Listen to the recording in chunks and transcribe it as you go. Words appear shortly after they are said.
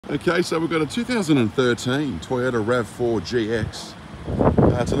Okay, so we've got a 2013 Toyota RAV4 GX.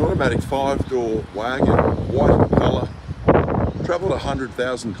 It's an automatic 5-door wagon, white in colour. Travelled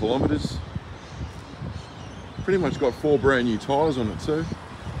 100,000 kilometres. Pretty much got 4 brand new tyres on it too.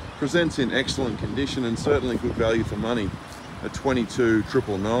 Presents in excellent condition and certainly good value for money at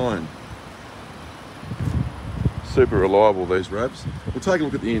 $22,999. Super reliable, these RAVs. We'll take a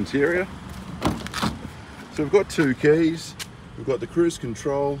look at the interior. So we've got 2 keys. We've got the cruise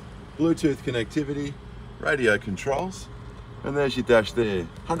control, Bluetooth connectivity, radio controls, and there's your dash there,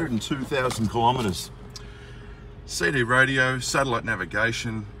 102,000 kilometres. CD radio, satellite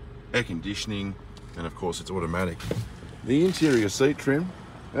navigation, air conditioning, and of course it's automatic. The interior seat trim,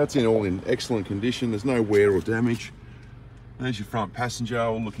 that's all in excellent condition. There's no wear or damage. There's your front passenger,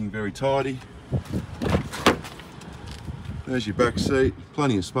 all looking very tidy. There's your back seat,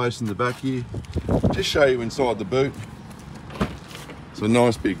 plenty of space in the back here. Just show you inside the boot. It's a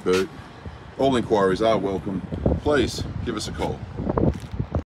nice big boot. All inquiries are welcome. Please give us a call.